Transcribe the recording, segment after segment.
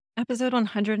Episode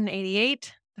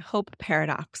 188, The Hope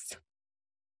Paradox.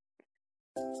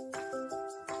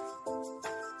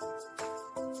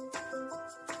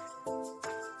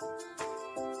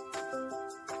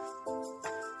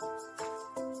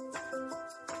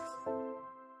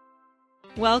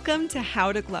 Welcome to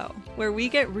How to Glow, where we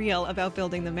get real about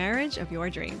building the marriage of your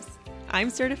dreams.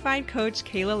 I'm certified coach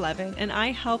Kayla Levin, and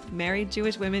I help married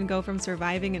Jewish women go from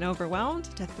surviving and overwhelmed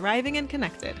to thriving and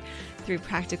connected through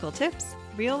practical tips,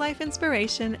 real-life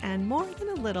inspiration, and more than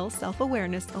a little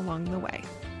self-awareness along the way.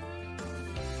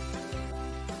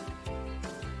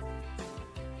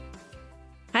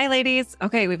 Hi, ladies.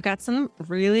 Okay, we've got some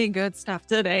really good stuff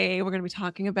today. We're going to be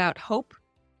talking about hope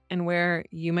and where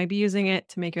you might be using it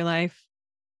to make your life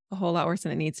a whole lot worse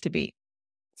than it needs to be.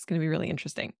 It's going to be really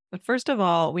interesting. But first of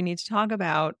all, we need to talk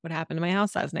about what happened to my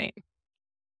house last night.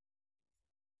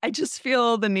 I just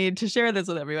feel the need to share this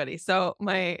with everybody. So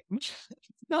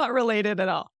not related at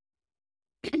all.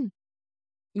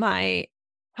 My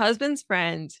husband's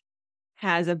friend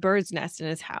has a bird's nest in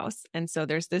his house. And so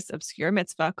there's this obscure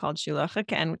mitzvah called Shiluach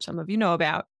HaKen, which some of you know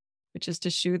about, which is to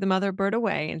shoo the mother bird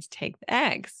away and to take the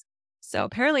eggs. So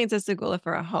apparently it's a segula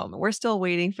for a home. We're still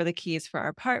waiting for the keys for our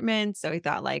apartment. So we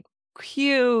thought, like,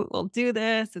 cute, we'll do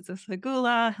this. It's a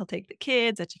segula. He'll take the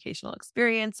kids, educational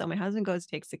experience. So my husband goes,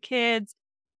 takes the kids.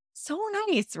 So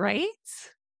nice, right?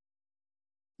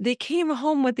 They came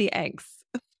home with the eggs.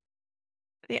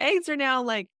 The eggs are now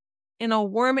like in a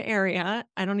warm area.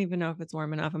 I don't even know if it's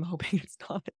warm enough. I'm hoping it's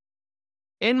not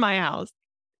in my house.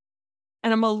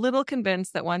 And I'm a little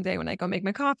convinced that one day when I go make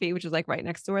my coffee, which is like right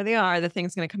next to where they are, the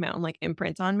thing's going to come out and like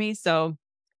imprint on me. So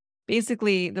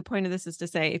basically the point of this is to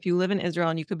say, if you live in Israel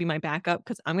and you could be my backup,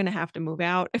 because I'm going to have to move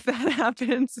out if that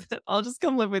happens, I'll just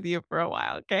come live with you for a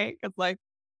while. Okay. Because like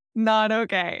not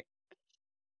okay.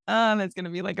 It's going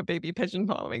to be like a baby pigeon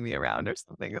following me around or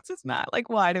something. It's just not like,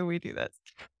 why do we do this?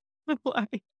 Why?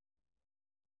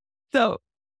 So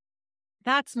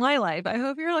that's my life. I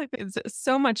hope your life is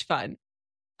so much fun.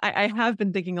 I have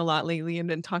been thinking a lot lately and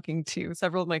been talking to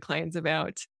several of my clients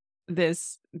about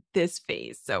this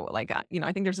phase. So like, I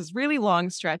think there's this really long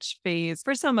stretch phase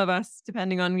for some of us,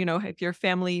 depending on, if your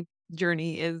family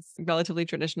journey is relatively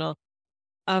traditional,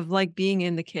 of like being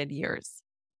in the kid years.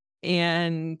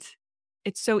 And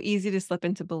it's so easy to slip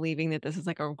into believing that this is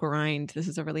like a grind. This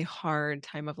is a really hard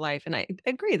time of life. And I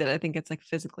agree that I think it's like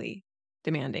physically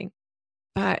demanding.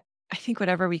 But I think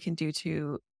whatever we can do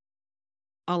to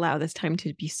allow this time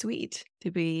to be sweet,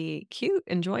 to be cute,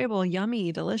 enjoyable,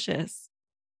 yummy, delicious,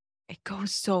 it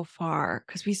goes so far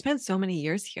because we spent so many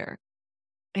years here.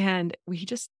 And I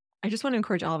just want to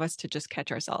encourage all of us to just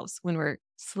catch ourselves when we're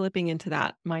slipping into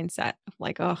that mindset of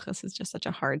like, oh, this is just such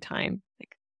a hard time.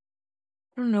 Like,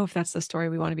 I don't know if that's the story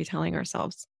we want to be telling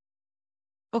ourselves.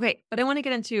 Okay, but I want to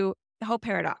get into the hope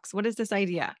paradox. What is this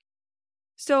idea?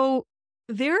 So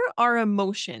there are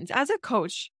emotions. As a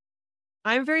coach,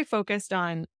 I'm very focused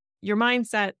on your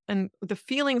mindset and the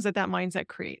feelings that mindset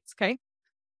creates, okay?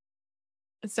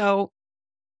 So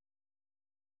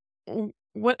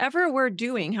whatever we're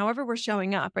doing, however we're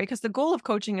showing up, right? Because the goal of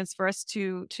coaching is for us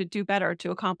to do better, to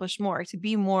accomplish more, to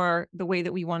be more the way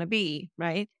that we want to be,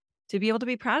 right? To be able to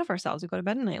be proud of ourselves. We go to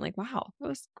bed at night like, wow, that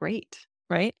was great,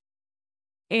 right?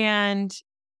 And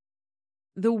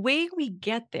the way we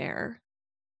get there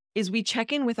is we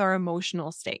check in with our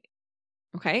emotional state,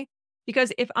 okay?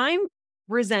 Because if I'm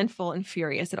resentful and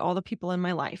furious at all the people in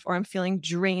my life, or I'm feeling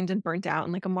drained and burnt out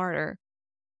and like a martyr,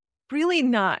 really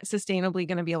not sustainably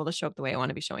going to be able to show up the way I want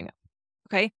to be showing up,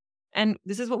 okay? And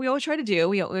this is what we always try to do.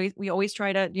 We always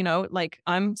try to, like,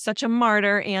 I'm such a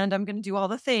martyr and I'm going to do all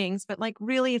the things, but like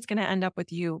really it's going to end up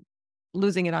with you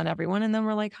losing it on everyone. And then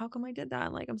we're like, how come I did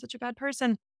that? Like, I'm such a bad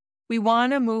person. We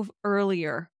want to move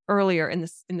earlier in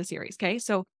the series, okay?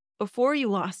 So before you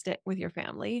lost it with your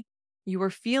family, you were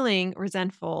feeling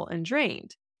resentful and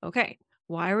drained. Okay,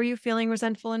 why were you feeling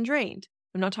resentful and drained?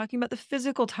 I'm not talking about the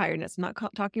physical tiredness. I'm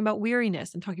not talking about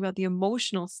weariness. I'm talking about the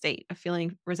emotional state of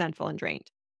feeling resentful and drained.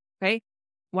 Okay,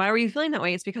 why were you feeling that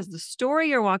way? It's because the story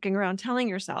you're walking around telling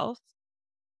yourself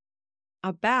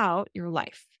about your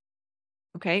life,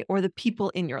 okay, or the people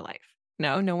in your life.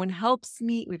 No one helps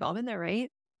me. We've all been there,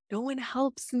 right? No one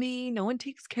helps me. No one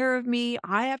takes care of me.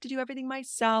 I have to do everything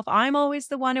myself. I'm always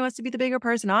the one who has to be the bigger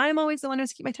person. I'm always the one who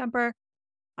has to keep my temper.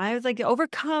 I was like,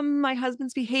 overcome my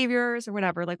husband's behaviors or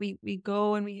whatever. Like we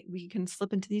go and we can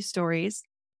slip into these stories.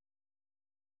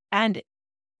 And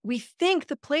we think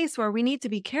the place where we need to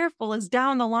be careful is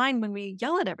down the line when we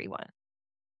yell at everyone.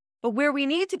 But where we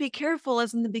need to be careful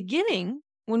is in the beginning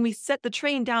when we set the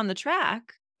train down the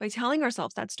track by telling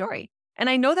ourselves that story. And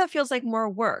I know that feels like more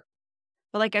work.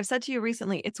 But like I've said to you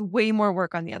recently, it's way more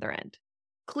work on the other end.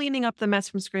 Cleaning up the mess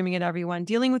from screaming at everyone,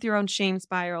 dealing with your own shame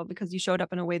spiral because you showed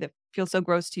up in a way that feels so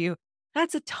gross to you.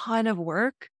 That's a ton of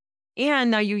work.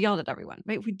 And now you yelled at everyone,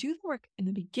 right? We do the work in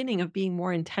the beginning of being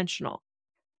more intentional.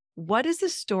 What is the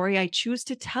story I choose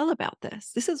to tell about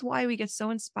this? This is why we get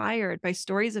so inspired by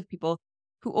stories of people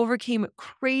who overcame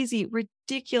crazy,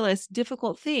 ridiculous,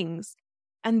 difficult things.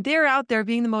 And they're out there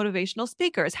being the motivational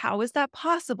speakers. How is that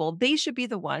possible? They should be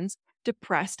the ones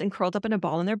depressed and curled up in a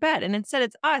ball in their bed. And instead,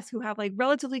 it's us who have like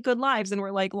relatively good lives and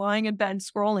we're like lying in bed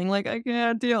scrolling, like, I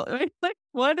can't deal. Right? Like,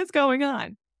 what is going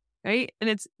on? Right. And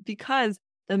it's because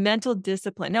the mental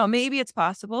discipline. Now, maybe it's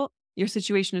possible your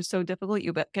situation is so difficult,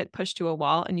 you get pushed to a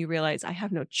wall and you realize, I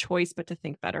have no choice but to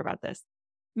think better about this.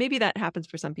 Maybe that happens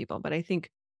for some people, but I think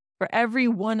for every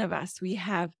one of us, we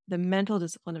have the mental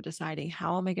discipline of deciding,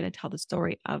 how am I going to tell the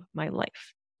story of my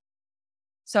life?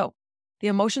 So the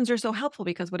emotions are so helpful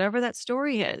because whatever that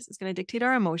story is going to dictate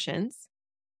our emotions,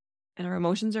 and our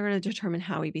emotions are going to determine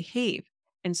how we behave.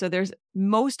 And so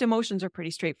most emotions are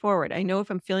pretty straightforward. I know if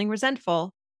I'm feeling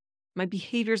resentful, my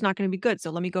behavior is not going to be good.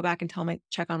 So let me go back and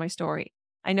check on my story.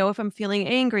 I know if I'm feeling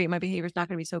angry, my behavior is not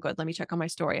going to be so good. Let me check on my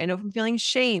story. I know if I'm feeling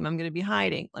shame, I'm going to be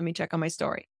hiding. Let me check on my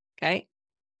story. Okay.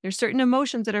 There's certain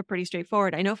emotions that are pretty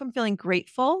straightforward. I know if I'm feeling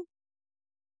grateful,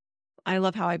 I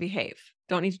love how I behave.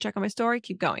 Don't need to check on my story.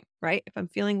 Keep going, right? If I'm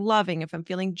feeling loving, if I'm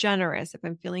feeling generous, if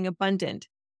I'm feeling abundant,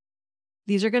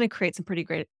 these are going to create some pretty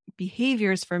great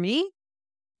behaviors for me.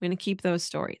 I'm going to keep those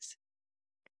stories.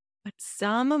 But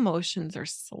some emotions are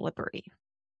slippery.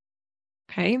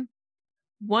 Okay.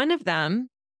 One of them,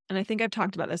 and I think I've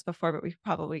talked about this before, but we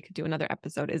probably could do another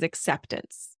episode, is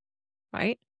acceptance,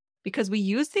 right? Because we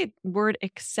use the word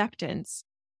acceptance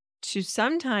to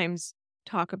sometimes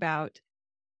talk about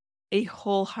a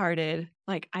wholehearted,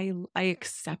 like, I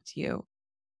accept you.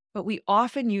 But we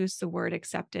often use the word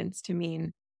acceptance to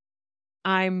mean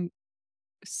I'm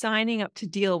signing up to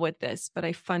deal with this, but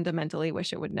I fundamentally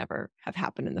wish it would never have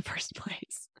happened in the first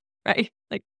place, right?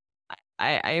 Like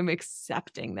I am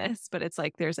accepting this, but it's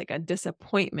like there's like a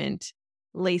disappointment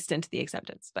laced into the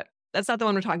acceptance. But that's not the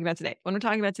one we're talking about today. What we're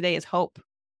talking about today is hope.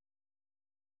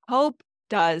 Hope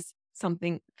does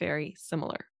something very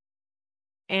similar.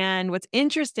 And what's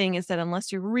interesting is that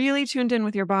unless you're really tuned in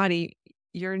with your body,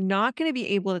 you're not going to be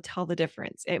able to tell the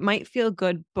difference. It might feel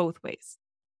good both ways.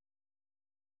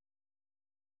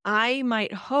 I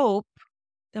might hope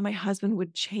that my husband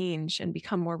would change and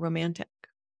become more romantic.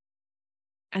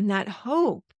 And that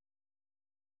hope,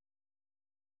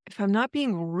 if I'm not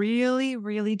being really,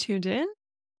 really tuned in,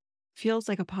 feels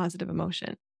like a positive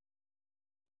emotion.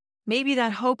 Maybe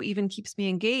that hope even keeps me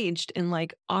engaged in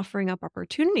like offering up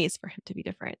opportunities for him to be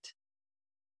different.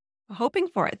 Hoping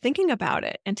for it, thinking about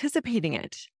it, anticipating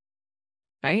it,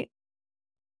 right?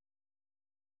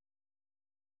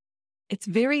 It's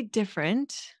very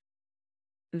different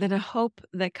than a hope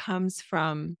that comes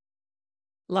from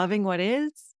loving what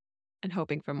is and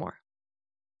hoping for more,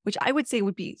 which I would say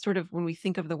would be sort of when we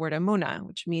think of the word emunah,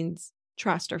 which means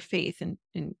trust or faith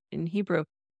in Hebrew.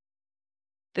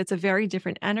 That's a very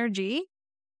different energy,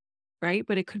 right?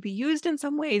 But it could be used in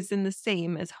some ways in the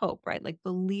same as hope, right? Like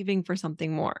believing for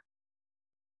something more.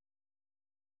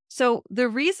 So the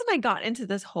reason I got into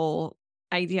this whole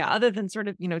idea, other than sort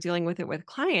of, dealing with it with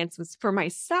clients, was for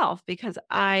myself, because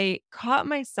I caught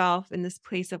myself in this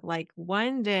place of like,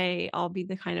 one day I'll be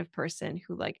the kind of person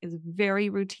who like is very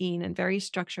routine and very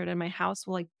structured, and my house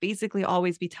will like basically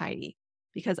always be tidy,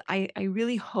 because I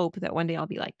really hope that one day I'll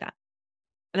be like that.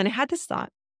 And then I had this thought,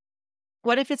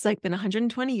 what if it's like been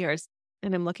 120 years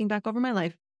and I'm looking back over my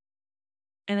life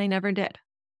and I never did?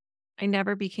 I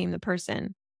never became the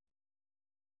person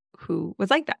who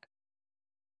was like that.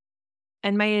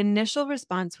 And my initial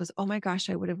response was, oh my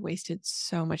gosh, I would have wasted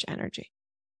so much energy.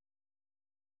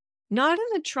 Not in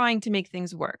the trying to make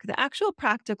things work. The actual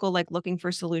practical, like looking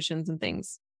for solutions and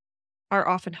things, are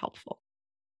often helpful.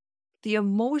 The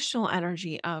emotional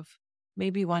energy of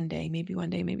maybe one day, maybe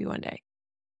one day, maybe one day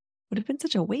would have been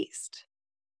such a waste.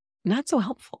 Not so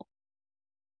helpful,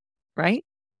 right?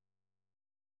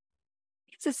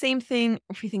 It's the same thing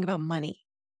if you think about money.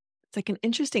 It's like an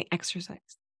interesting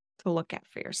exercise to look at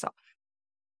for yourself.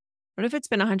 What if it's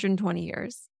been 120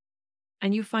 years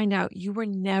and you find out you were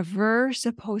never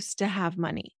supposed to have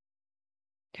money?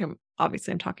 Okay,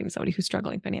 obviously, I'm talking to somebody who's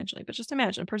struggling financially, but just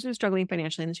imagine a person who's struggling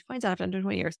financially and then she finds out after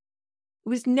 120 years, it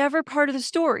was never part of the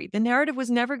story. The narrative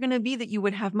was never going to be that you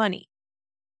would have money.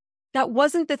 That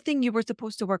wasn't the thing you were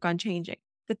supposed to work on changing.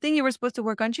 The thing you were supposed to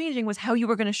work on changing was how you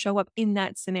were going to show up in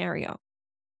that scenario.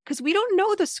 Because we don't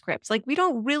know the scripts. Like, we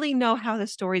don't really know how the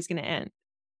story is going to end.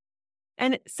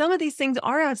 And some of these things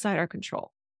are outside our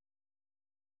control.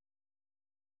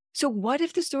 So what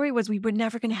if the story was we were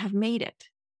never going to have made it?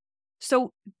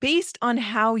 So based on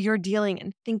how you're dealing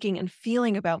and thinking and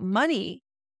feeling about money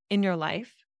in your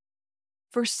life,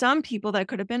 for some people that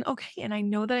could have been, okay, and I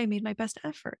know that I made my best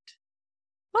effort.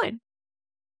 Fine.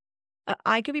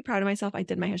 I could be proud of myself. I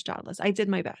did my hishtadlus. I did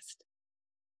my best.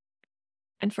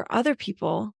 And for other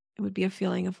people, it would be a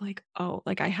feeling of like, oh,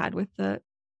 like I had with the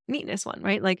neatness one,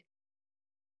 right? Like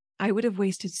I would have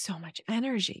wasted so much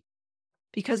energy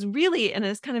because really, and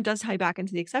this kind of does tie back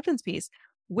into the acceptance piece,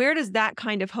 where does that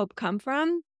kind of hope come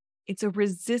from? It's a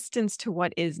resistance to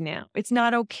what is now. It's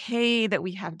not okay that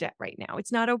we have debt right now.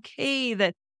 It's not okay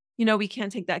that, we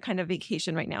can't take that kind of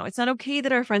vacation right now. It's not okay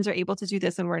that our friends are able to do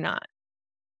this and we're not.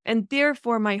 And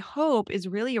therefore, my hope is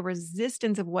really a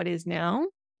resistance of what is now.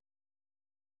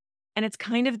 And it's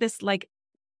kind of this like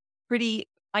pretty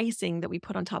icing that we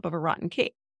put on top of a rotten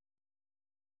cake.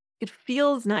 It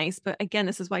feels nice, but again,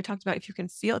 this is why I talked about if you can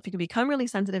become really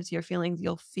sensitive to your feelings,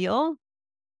 you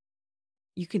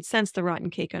can sense the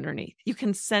rotten cake underneath. You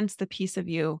can sense the piece of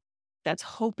you that's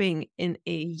hoping in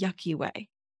a yucky way,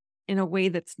 in a way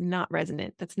that's not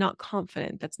resonant, that's not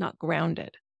confident, that's not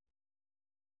grounded.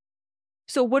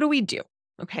 So what do we do?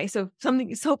 Okay, so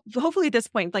hopefully at this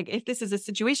point, like if this is a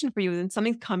situation for you, then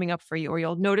something's coming up for you, or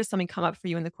you'll notice something come up for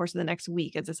you in the course of the next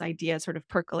week as this idea is sort of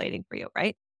percolating for you,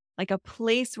 right? Like a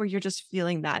place where you're just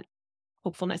feeling that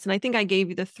hopefulness. And I think I gave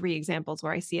you the 3 examples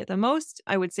where I see it the most.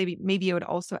 I would say maybe I would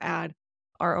also add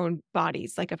our own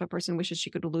bodies. Like if a person wishes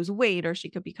she could lose weight or she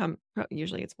could become,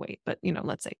 usually it's weight, but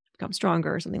let's say become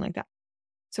stronger or something like that.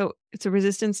 So it's a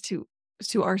resistance to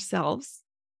ourselves,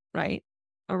 right?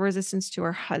 A resistance to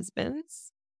our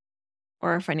husbands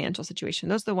or our financial situation.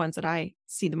 Those are the ones that I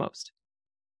see the most.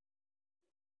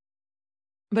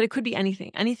 But it could be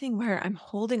anything where I'm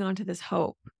holding on to this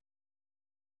hope,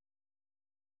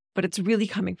 but it's really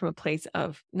coming from a place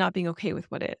of not being okay with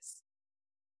what is.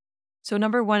 So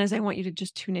number 1 is I want you to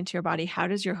just tune into your body. How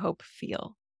does your hope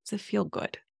feel? Does it feel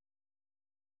good?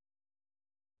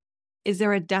 Is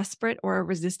there a desperate or a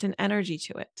resistant energy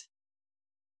to it?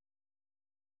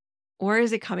 Or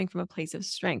is it coming from a place of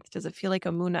strength? Does it feel like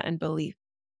amuna and belief?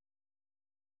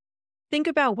 Think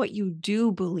about what you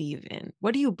do believe in.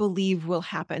 What do you believe will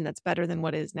happen that's better than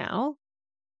what is now?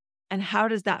 And how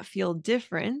does that feel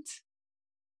different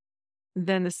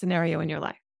than the scenario in your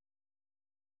life?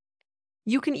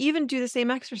 You can even do the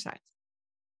same exercise.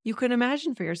 You can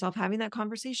imagine for yourself having that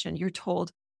conversation. You're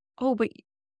told, oh, but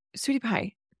sweetie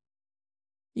pie,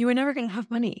 you were never going to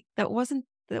have money. That wasn't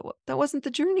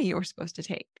the journey you were supposed to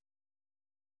take.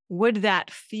 Would that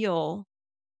feel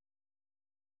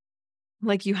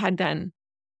like you had then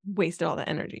wasted all the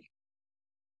energy?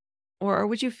 Or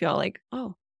would you feel like,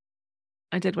 oh,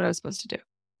 I did what I was supposed to do?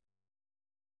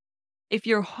 If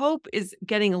your hope is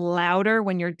getting louder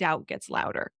when your doubt gets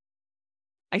louder,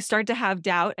 I start to have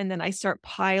doubt and then I start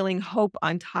piling hope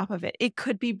on top of it. It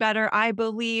could be better, I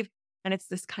believe. And it's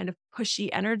this kind of pushy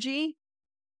energy.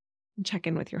 Check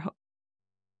in with your hope.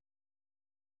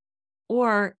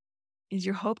 Or is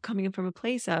your hope coming from a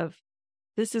place of,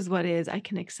 this is what is, I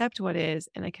can accept what is,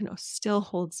 and I can still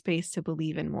hold space to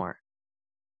believe in more?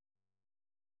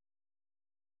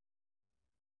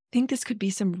 I think this could be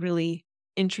some really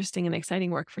interesting and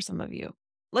exciting work for some of you.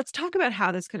 Let's talk about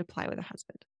how this could apply with a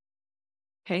husband.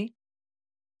 Okay.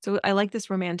 So I like this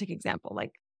romantic example.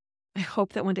 Like, I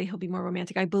hope that one day he'll be more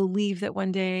romantic. I believe that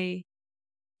one day,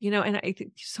 and I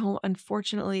think so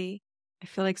unfortunately, I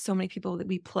feel like so many people that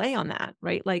we play on that,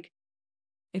 right? Like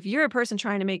if you're a person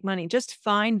trying to make money, just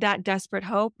find that desperate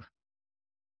hope.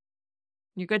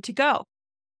 You're good to go,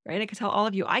 right? I can tell all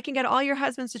of you, I can get all your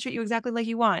husbands to treat you exactly like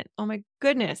you want. Oh my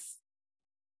goodness.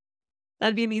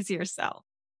 That'd be an easier sell.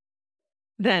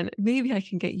 Then maybe I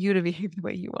can get you to behave the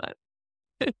way you want,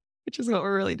 which is what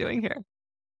we're really doing here,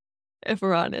 if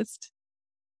we're honest,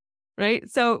 right?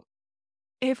 So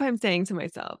if I'm saying to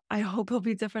myself, I hope he'll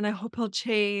be different, I hope he'll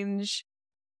change,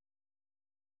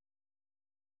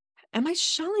 am I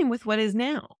shelling with what is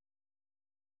now?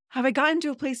 Have I gotten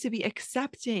to a place to be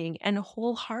accepting and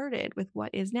wholehearted with what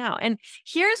is now? And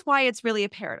here's why it's really a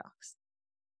paradox.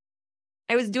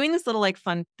 I was doing this little like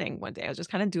fun thing one day. I was just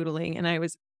kind of doodling and I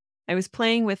was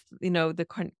playing with,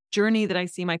 the journey that I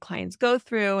see my clients go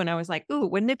through. And I was like, ooh,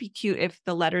 wouldn't it be cute if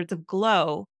the letters of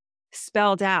GLOW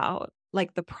spelled out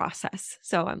like the process?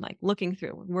 So I'm like looking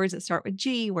through, where does it start with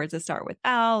G? Where does it start with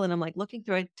L? And I'm like looking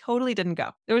through it. Totally didn't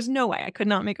go. There was no way. I could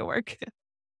not make it work.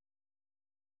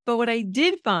 But what I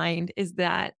did find is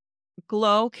that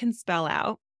GLOW can spell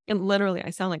out, and literally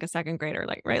I sound like a second grader,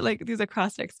 like, right? Like these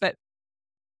acrostics, but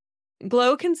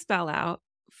GLOW can spell out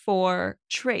for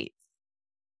traits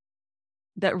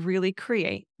that really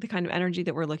create the kind of energy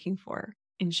that we're looking for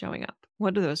in showing up.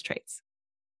 What are those traits?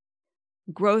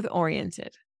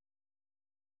 Growth-oriented.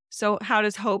 So how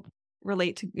does hope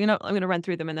relate to, I'm going to run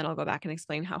through them and then I'll go back and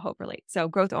explain how hope relates. So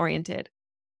growth-oriented.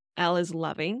 L is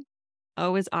loving.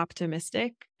 O is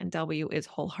optimistic. And W is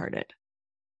wholehearted.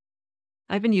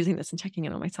 I've been using this and checking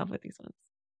in on myself with these ones.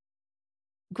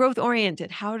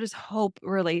 Growth-oriented. How does hope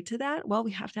relate to that? Well,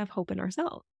 we have to have hope in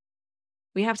ourselves.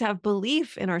 We have to have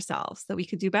belief in ourselves that we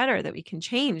could do better, that we can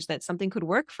change, that something could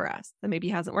work for us that maybe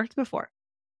hasn't worked before.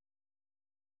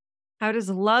 How does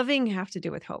loving have to do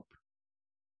with hope?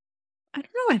 I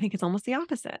don't know. I think it's almost the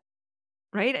opposite,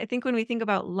 right? I think when we think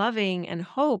about loving and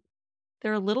hope,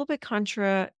 they're a little bit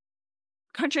contraindicated,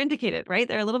 right?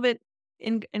 They're a little bit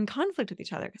in conflict with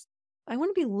each other. I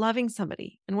want to be loving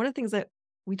somebody. And one of the things that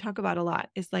we talk about a lot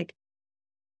is like,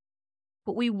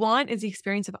 what we want is the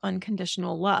experience of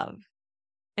unconditional love.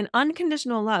 And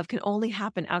unconditional love can only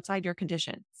happen outside your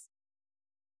conditions.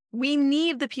 We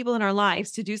need the people in our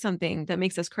lives to do something that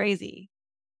makes us crazy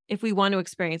if we want to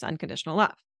experience unconditional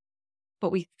love.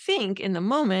 But we think in the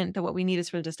moment that what we need is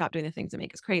for them to stop doing the things that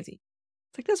make us crazy.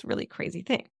 It's like this really crazy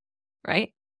thing,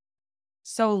 right?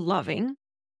 So loving,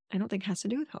 I don't think has to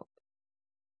do with hope.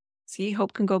 See,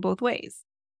 hope can go both ways.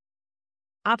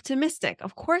 Optimistic,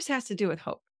 of course, has to do with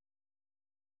hope.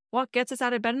 What gets us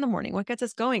out of bed in the morning? What gets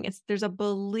us going? There's a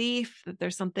belief that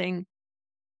there's something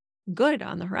good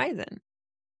on the horizon.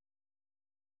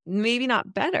 Maybe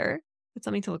not better, but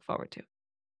something to look forward to.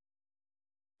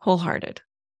 Wholehearted.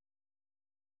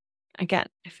 Again,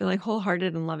 I feel like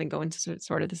wholehearted and loving go into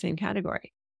sort of the same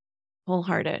category.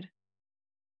 Wholehearted.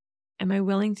 Am I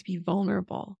willing to be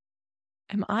vulnerable?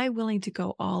 Am I willing to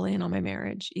go all in on my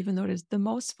marriage, even though it is the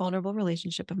most vulnerable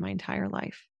relationship of my entire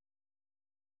life?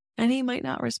 And he might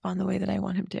not respond the way that I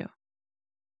want him to.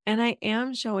 And I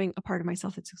am showing a part of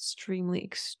myself that's extremely,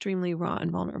 extremely raw and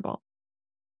vulnerable.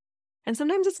 And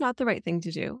sometimes it's not the right thing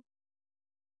to do.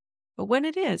 But when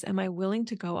it is, am I willing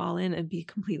to go all in and be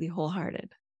completely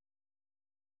wholehearted?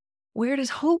 Where does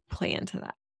hope play into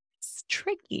that? It's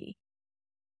tricky.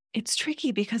 It's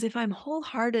tricky because if I'm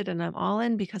wholehearted and I'm all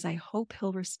in because I hope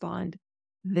he'll respond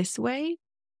this way,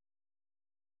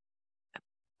 I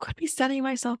could be setting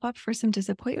myself up for some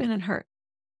disappointment and hurt.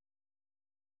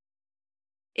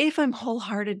 If I'm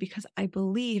wholehearted because I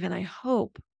believe and I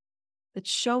hope that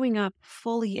showing up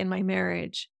fully in my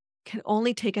marriage can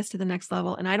only take us to the next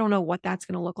level, and I don't know what that's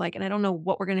going to look like, and I don't know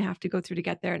what we're going to have to go through to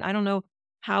get there, and I don't know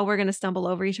how we're going to stumble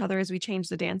over each other as we change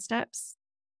the dance steps.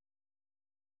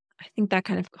 I think that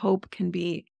kind of hope can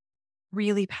be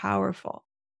really powerful.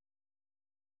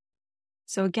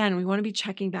 So again, we want to be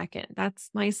checking back in.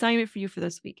 That's my assignment for you for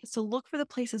this week, is to look for the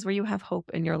places where you have hope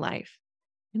in your life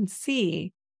and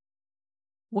see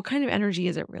what kind of energy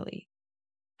is it really?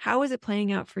 How is it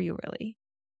playing out for you really?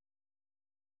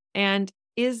 And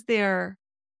is there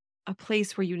a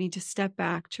place where you need to step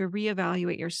back to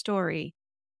reevaluate your story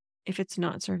if it's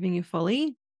not serving you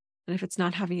fully and if it's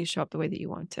not having you show up the way that you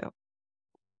want to?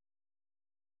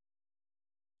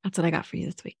 That's what I got for you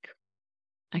this week.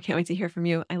 I can't wait to hear from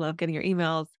you. I love getting your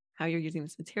emails, how you're using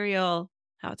this material,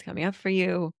 how it's coming up for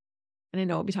you. And I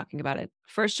know we'll be talking about it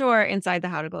for sure inside the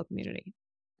How to Glow community.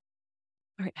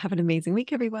 All right. Have an amazing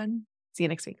week, everyone. See you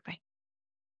next week. Bye.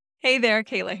 Hey there,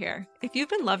 Kayla here. If you've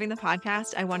been loving the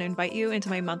podcast, I want to invite you into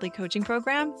my monthly coaching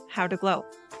program, How to Glow.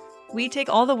 We take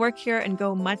all the work here and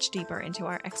go much deeper into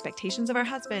our expectations of our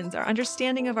husbands, our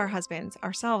understanding of our husbands,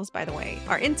 ourselves, by the way,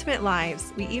 our intimate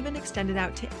lives. We even extend it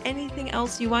out to anything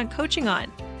else you want coaching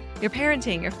on. Your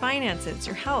parenting, your finances,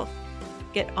 your health.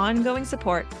 Get ongoing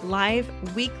support, live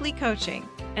weekly coaching,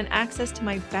 and access to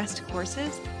my best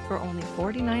courses for only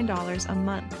 $49 a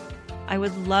month. I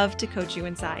would love to coach you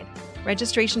inside.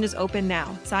 Registration is open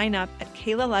now. Sign up at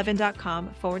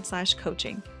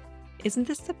kaylalevin.com/coaching. Isn't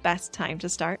this the best time to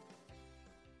start?